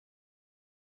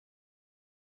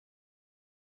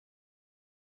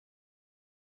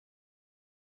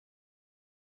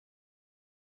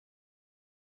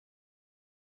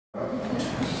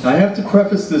I have to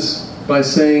preface this by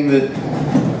saying that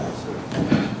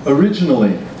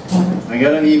originally I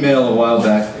got an email a while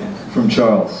back from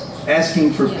Charles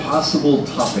asking for possible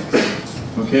topics.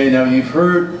 Okay, now you've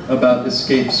heard about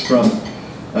escapes from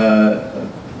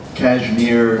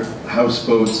Kashmir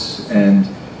houseboats and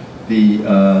the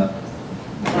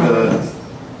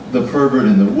pervert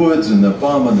in the woods and the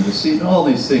bomb under the seat and all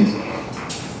these things.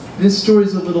 This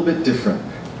story's a little bit different.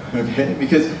 Okay,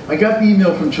 because I got the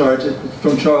email from Charles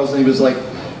and he was like,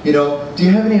 you know, do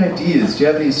you have any ideas? Do you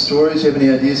have any stories? Do you have any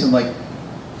ideas? I'm like,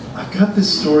 I've got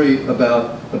this story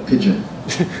about a pigeon,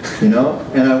 you know,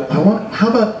 and I want, how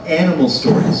about animal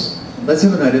stories? Let's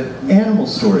have a night of animal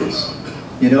stories.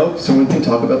 You know, someone can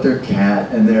talk about their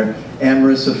cat and their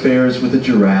amorous affairs with a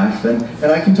giraffe, and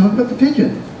I can talk about the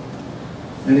pigeon.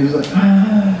 And he was like,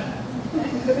 ah.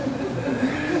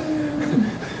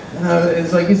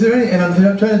 It's like, is there any, and I'm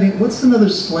trying to think, what's another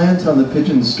slant on the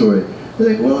pigeon story? They're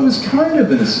like, well, it was kind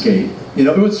of an escape. You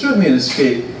know, it was certainly an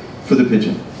escape for the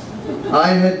pigeon.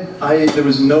 There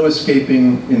was no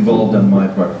escaping involved on my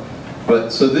part.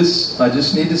 But, so this, I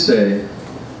just need to say,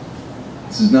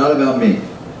 this is not about me.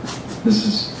 This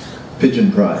is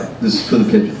pigeon pride. This is for the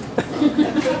pigeon.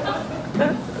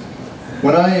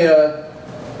 When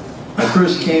I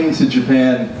first came to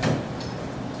Japan,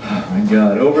 oh my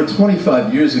God, over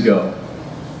 25 years ago.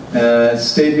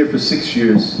 Stayed here for 6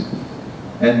 years,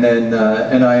 and then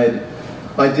I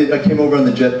came over on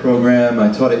the JET program. I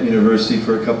taught at university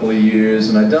for a couple of years,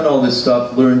 and I'd done all this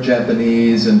stuff, learned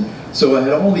Japanese, and so I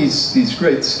had all these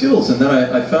great skills. And then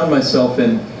I found myself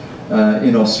in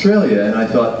Australia, and I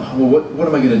thought, oh, well, what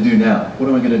am I going to do now? What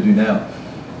am I going to do now?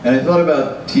 And I thought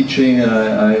about teaching, and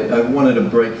I wanted a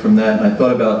break from that. And I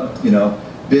thought about, you know,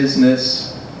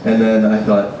 business, and then I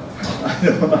thought,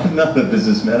 I'm not a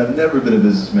businessman. I've never been a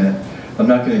businessman. I'm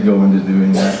not going to go into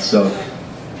doing that. So,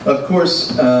 of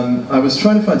course, I was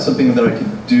trying to find something that I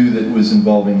could do that was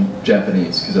involving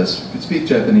Japanese, because I could speak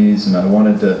Japanese, and I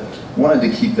wanted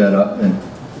to keep that up. And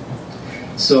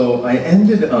so I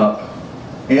ended up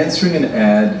answering an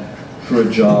ad for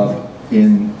a job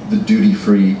in the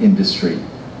duty-free industry,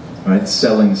 right?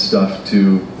 Selling stuff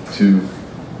to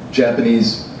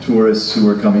Japanese tourists who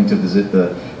were coming to visit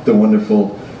the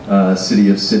wonderful city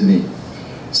of Sydney.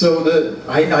 So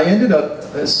I ended up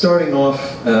starting off,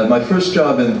 my first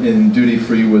job in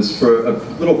duty-free was for a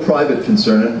little private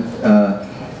concern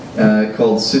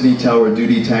called Sydney Tower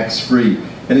Duty Tax Free.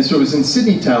 And so it was in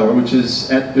Sydney Tower, which is,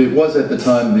 it was at the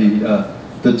time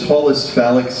the tallest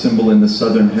phallic symbol in the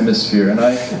southern hemisphere. And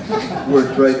I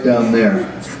worked right down there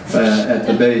at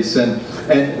the base. And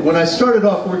when I started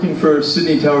off working for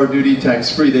Sydney Tower Duty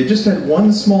Tax Free, they just had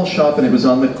one small shop, and it was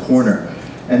on the corner.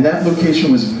 And that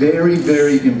location was very,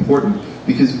 very important,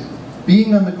 because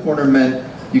being on the corner meant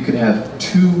you could have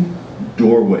 2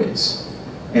 doorways.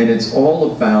 And it's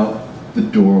all about the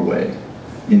doorway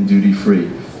in duty free,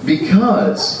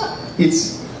 because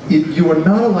you are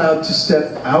not allowed to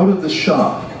step out of the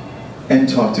shop and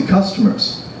talk to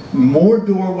customers. More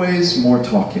doorways, more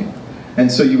talking. And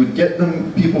so you would get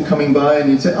people coming by, and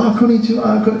you'd say, oh,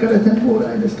 konnichiwa,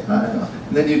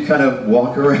 and then you'd kind of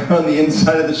walk around the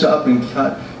inside of the shop and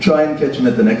try and catch them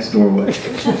at the next doorway.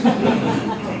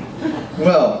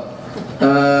 Well,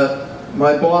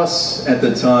 my boss at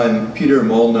the time, Peter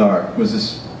Molnar, was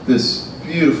this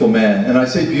beautiful man. And I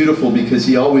say beautiful because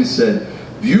he always said,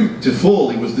 beautiful.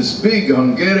 He was this big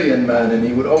Hungarian man, and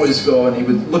he would always go and he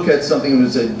would look at something and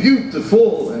would say,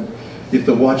 beautiful. And if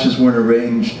the watches weren't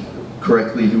arranged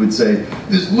correctly, he would say,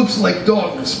 this looks like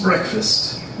dog's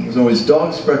breakfast. It was always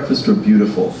dog's breakfast or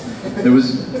beautiful. There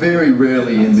was very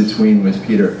rarely in between with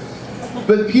Peter.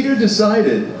 But Peter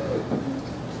decided,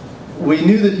 we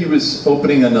knew that he was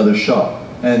opening another shop,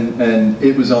 and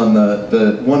it was on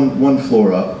the one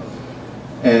floor up,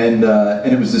 and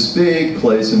it was this big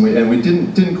place, and we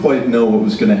didn't quite know what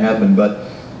was going to happen. But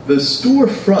the store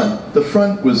front, the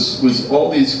front was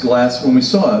all these glass. When we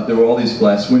saw it, there were all these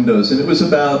glass windows, and it was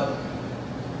about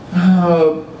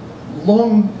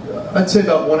long. I'd say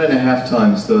about 1.5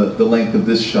 times the length of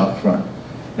this shop front,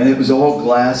 and it was all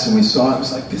glass. And we saw it. It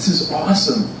was like, this is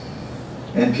awesome.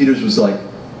 And Peter's was like,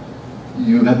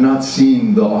 you have not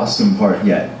seen the awesome part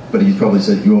yet. But he probably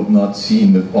said, you have not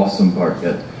seen the awesome part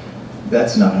yet.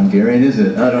 That's not Hungarian, is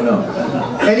it? I don't know.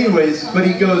 Anyways, but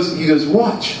he goes,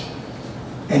 watch.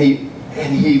 And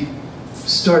he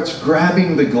starts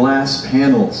grabbing the glass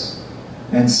panels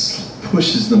and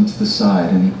pushes them to the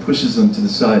side, and he pushes them to the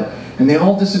side, and they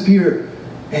all disappear.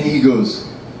 And he goes,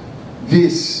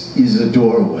 this is a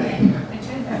doorway.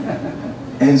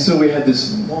 And so we had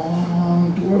this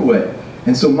long doorway.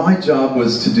 And so my job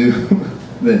was to do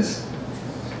this.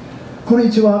 こんに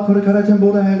ちは、これから展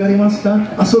望台上がりますか？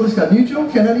あ、そうですか。入場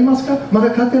OK ありますか？まだ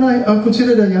買ってない？あ、こち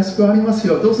らで安くあります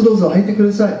よ。どうぞどうぞ入ってく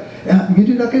ださい。いや、見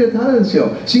るだけでただです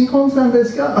よ。新婚さんで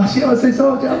すか？あ、幸せ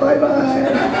そう。じゃあバイバイ。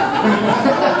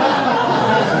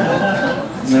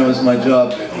That was my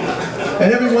job.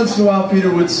 And every once in a while, Peter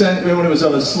would send, when it was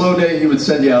on a slow day, he would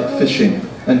send you out fishing.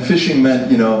 And fishing meant,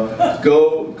 you know,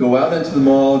 go out into the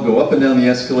mall, go up and down the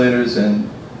escalators, and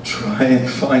try and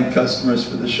find customers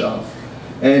for the shop.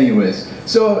 Anyways,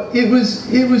 so it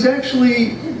was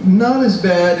actually not as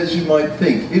bad as you might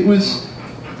think. It was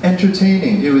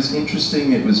entertaining. It was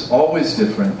interesting. It was always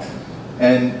different.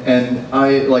 And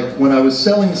I, like, when I was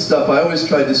selling stuff, I always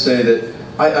tried to say that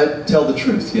I'd tell the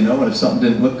truth, you know, and if something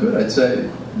didn't look good, I'd say,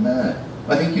 nah,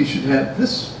 I think you should have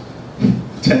this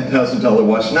 $10,000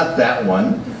 watch, not that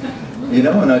one, you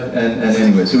know, and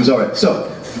anyways, it was all right. So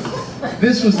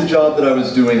this was the job that I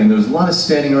was doing, and there was a lot of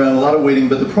standing around, a lot of waiting,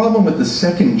 but the problem with the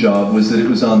second job was that it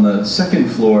was on the second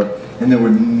floor, and there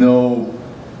was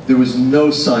no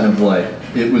sign of light.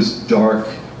 It was dark.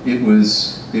 It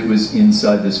was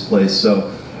inside this place.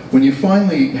 So when you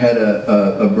finally had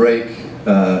a break,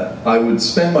 I would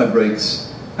spend my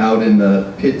breaks out in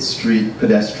the Pitt Street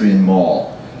Pedestrian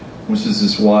Mall, which is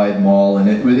this wide mall, and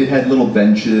it had little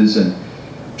benches and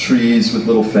trees with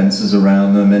little fences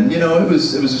around them, and you know, it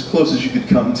was as close as you could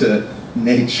come to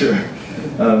nature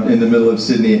in the middle of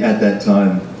Sydney at that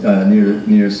time,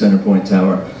 near Centrepoint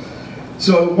Tower.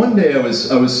 So one day I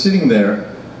was sitting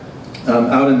there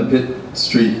out in the Pitt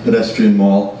Street Pedestrian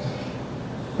Mall,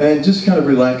 and just kind of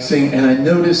relaxing, and I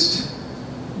noticed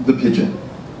the pigeon.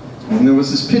 And there was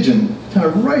this pigeon kind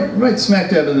of right smack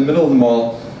dab in the middle of the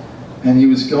mall, and he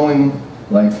was going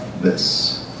like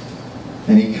this.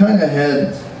 And he kind of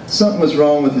had, something was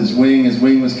wrong with his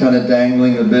wing was kind of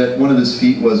dangling a bit, one of his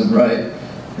feet wasn't right,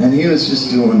 and he was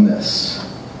just doing this.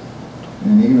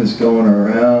 And he was going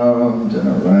around and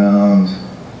around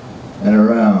and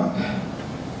around.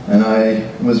 And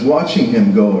I was watching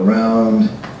him go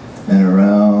around and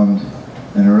around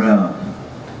and around.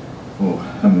 Oh,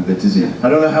 I'm a bit dizzy. I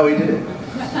don't know how he did it.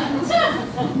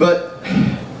 But,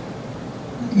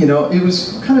 you know, it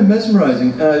was kind of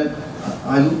mesmerizing.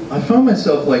 I found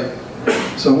myself like,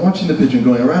 so I'm watching the pigeon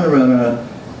going around and around and around,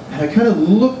 and I kind of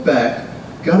looked back,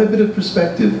 got a bit of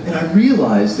perspective, and I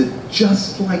realized that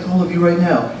just like all of you right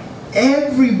now,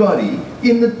 everybody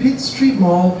in the Pitt Street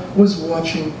Mall was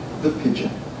watching the pigeon.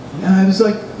 And I was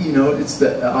like, you know,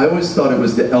 I always thought it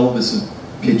was the Elvis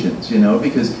of pigeons, you know,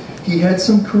 because he had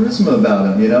some charisma about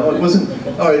him, you know. It wasn't,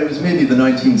 all right, it was maybe the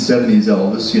 1970s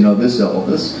Elvis, you know, this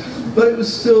Elvis, but it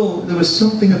was still, there was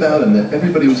something about him that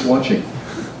everybody was watching.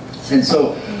 And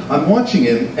so I'm watching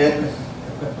him, and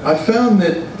I found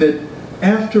that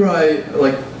after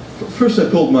first I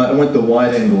went the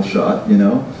wide angle shot, you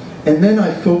know, and then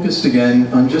I focused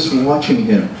again on just watching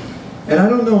him. And I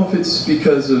don't know if it's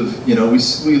because of, you know,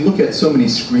 we look at so many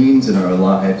screens in our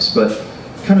lives, but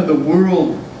kind of the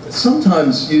world,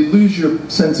 sometimes you lose your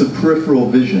sense of peripheral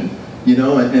vision, you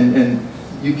know, and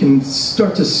you can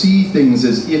start to see things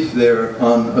as if they're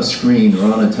on a screen or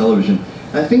on a television.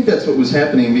 I think that's what was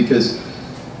happening because,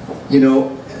 you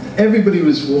know, everybody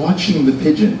was watching the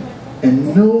pigeon,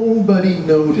 and nobody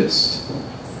noticed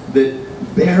that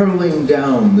barreling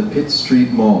down the Pitt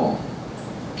Street Mall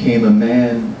came a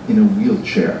man in a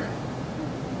wheelchair,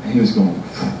 and he was going,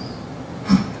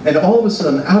 and all of a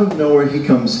sudden, out of nowhere, he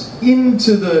comes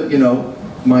into the, you know,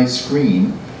 my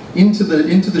screen, into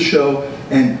the show,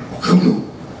 and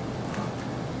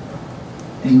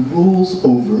he rolls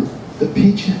over the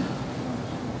pigeon.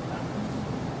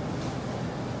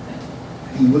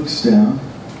 He looks down,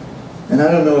 and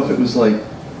I don't know if it was like,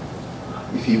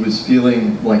 if he was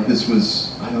feeling like this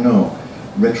was, I don't know,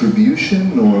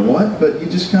 retribution or what, but he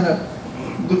just kind of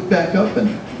looked back up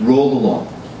and rolled along.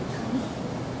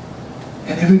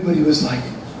 And everybody was like,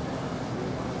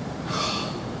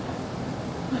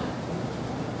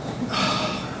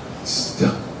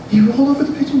 still. He rolled over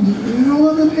the pigeon. He rolled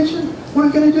over the pigeon. What are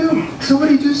we going to do?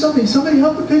 Somebody do something. Somebody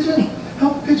help the pigeon.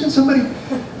 Help the pigeon. Somebody.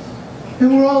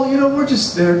 And we're all, you know, we're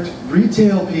just there,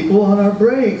 retail people on our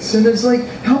breaks. And it's like,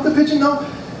 help the pigeon. No.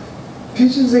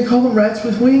 Pigeons, they call them rats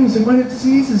with wings. They might have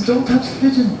diseases. Don't touch the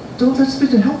pigeon. Don't touch the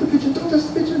pigeon. Help the pigeon. Don't touch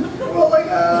the pigeon. We're all like,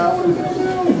 ah, what are we going to do?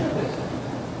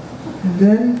 And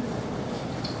then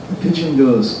the pigeon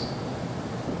goes.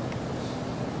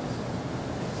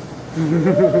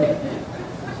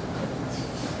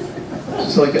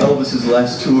 Just like Elvis's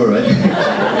last tour, I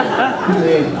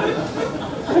think.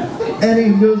 And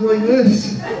he goes like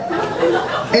this.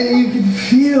 And you can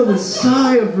feel the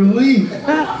sigh of relief.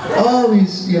 All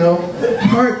these, you know,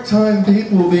 part-time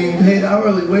people being paid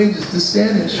hourly wages to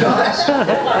stand in shops.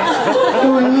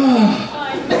 Going,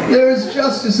 oh, there is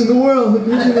justice in the world. The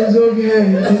pigeon is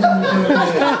okay. The pigeon is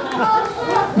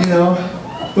okay. You know?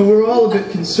 But we're all a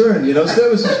bit concerned, you know, so that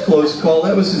was his close call,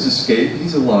 that was his escape,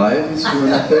 he's alive, he's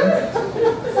doing up there.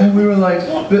 And we were like,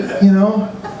 but, you know,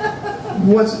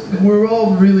 we're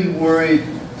all really worried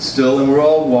still, and we're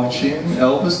all watching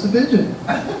Elvis the Pigeon.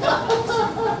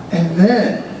 And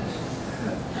then,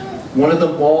 one of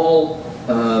the mall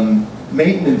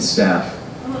maintenance staff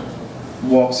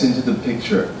walks into the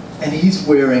picture, and he's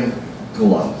wearing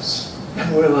gloves.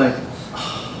 And we're like,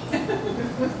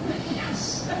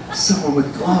 someone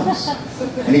with gloves.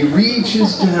 And he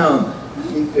reaches down,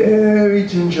 he very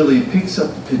gingerly picks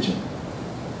up the pigeon.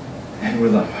 And we're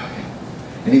like, okay.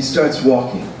 And he starts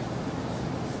walking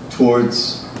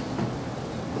towards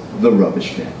the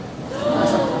rubbish bin.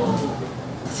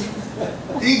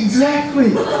 Exactly!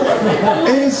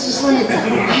 And it's just like,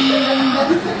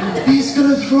 he's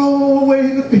gonna throw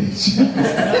away the pigeon.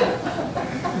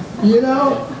 You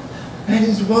know? And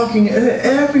he's walking, and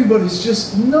everybody's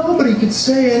just, nobody could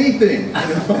say anything. You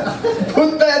know?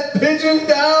 Put that pigeon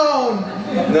down!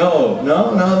 No.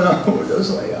 We're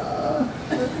just like, ah.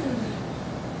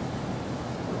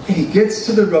 And he gets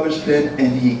to the rubbish bin,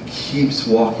 and he keeps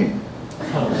walking.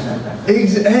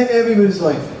 And everybody's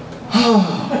like,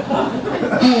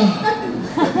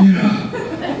 you know,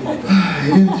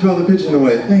 he didn't throw the pigeon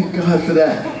away, thank God for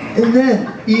that. And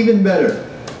then, even better,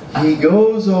 he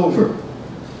goes over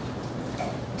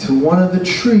to one of the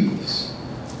trees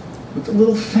with a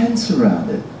little fence around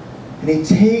it, and he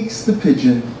takes the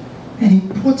pigeon and he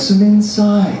puts him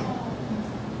inside,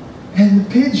 and the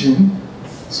pigeon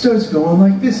starts going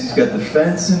like this. He's got the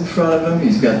fence in front of him,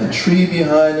 he's got the tree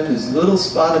behind him, his little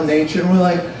spot of nature, and we're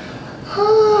like,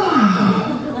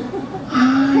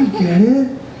 I get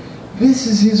it. This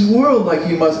is his world. Like,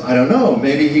 he must, I don't know,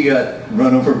 maybe he got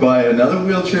run over by another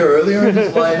wheelchair earlier in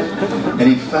his life, and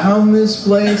he found this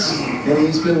place, and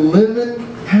he's been living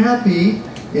happy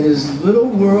in his little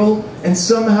world, and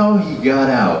somehow he got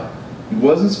out. He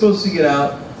wasn't supposed to get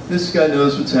out. This guy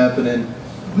knows what's happening,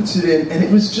 puts it in, and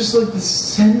it was just like this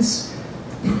sense,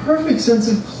 perfect sense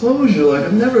of closure. Like,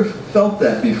 I've never felt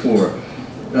that before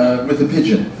with a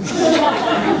pigeon.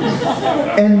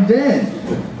 And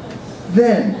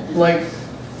then, like,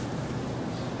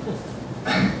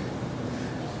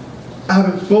 out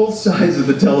of both sides of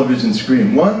the television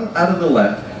screen, one out of the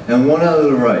left and one out of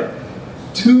the right,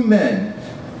 two men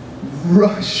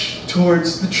rush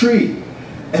towards the tree.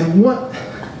 And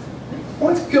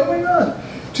what's going on?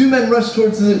 Two men rush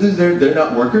towards they're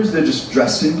not workers, they're just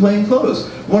dressed in plain clothes.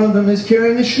 One of them is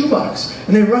carrying a shoebox,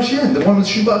 and they rush in. The one with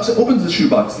the shoebox opens the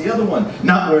shoebox. The other one,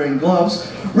 not wearing gloves,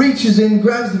 reaches in,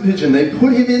 grabs the pigeon. They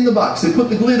put him in the box. They put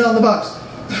the lid on the box.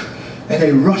 And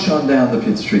they rush on down the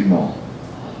Pitt Street Mall.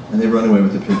 And they run away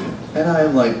with the pigeon. And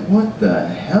I'm like, what the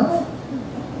hell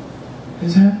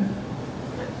is happening?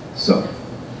 So,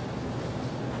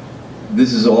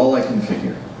 this is all I can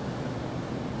figure.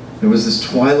 There was this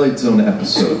Twilight Zone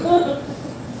episode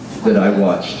that I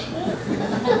watched.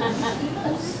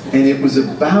 And it was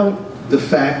about the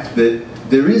fact that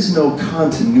there is no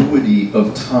continuity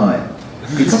of time.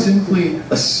 It's simply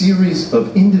a series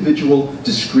of individual,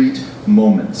 discrete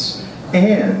moments.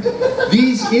 And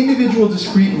these individual,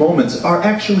 discrete moments are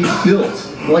actually built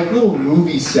like little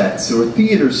movie sets or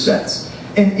theater sets.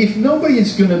 And if nobody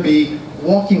is going to be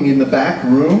walking in the back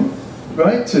room,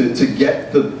 right, to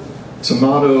get the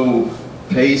tomato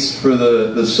paste for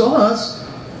the sauce,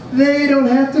 they don't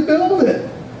have to build it,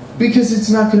 because it's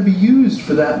not going to be used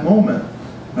for that moment,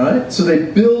 right? So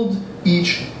they build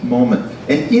each moment.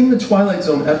 And in the Twilight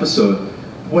Zone episode,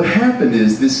 what happened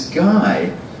is this guy,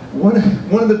 one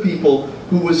of the people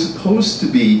who was supposed to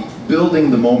be building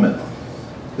the moment,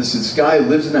 this guy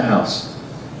lives in a house,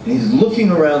 and he's looking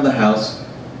around the house,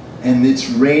 and it's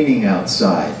raining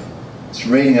outside. It's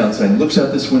raining outside. He looks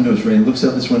out this window, it's raining, looks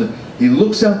out this window. He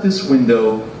looks out this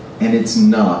window, and it's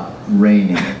not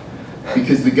raining.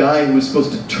 Because the guy who was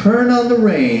supposed to turn on the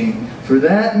rain for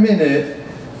that minute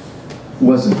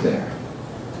wasn't there.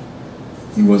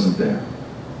 He wasn't there.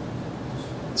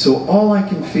 So all I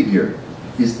can figure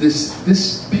is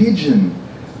this pigeon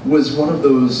was one of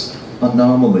those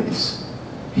anomalies.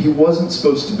 He wasn't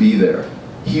supposed to be there.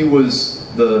 He was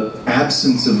the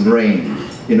absence of rain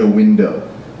in a window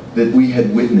that we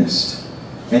had witnessed,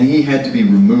 and he had to be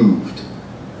removed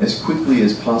as quickly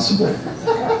as possible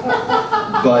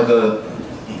by the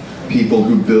people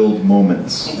who build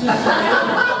moments.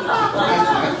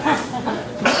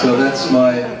 So that's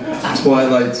my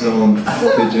Twilight Zone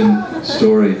pigeon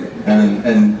story.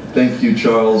 And thank you,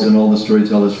 Charles, and all the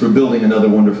storytellers for building another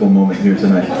wonderful moment here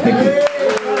tonight. Thank you.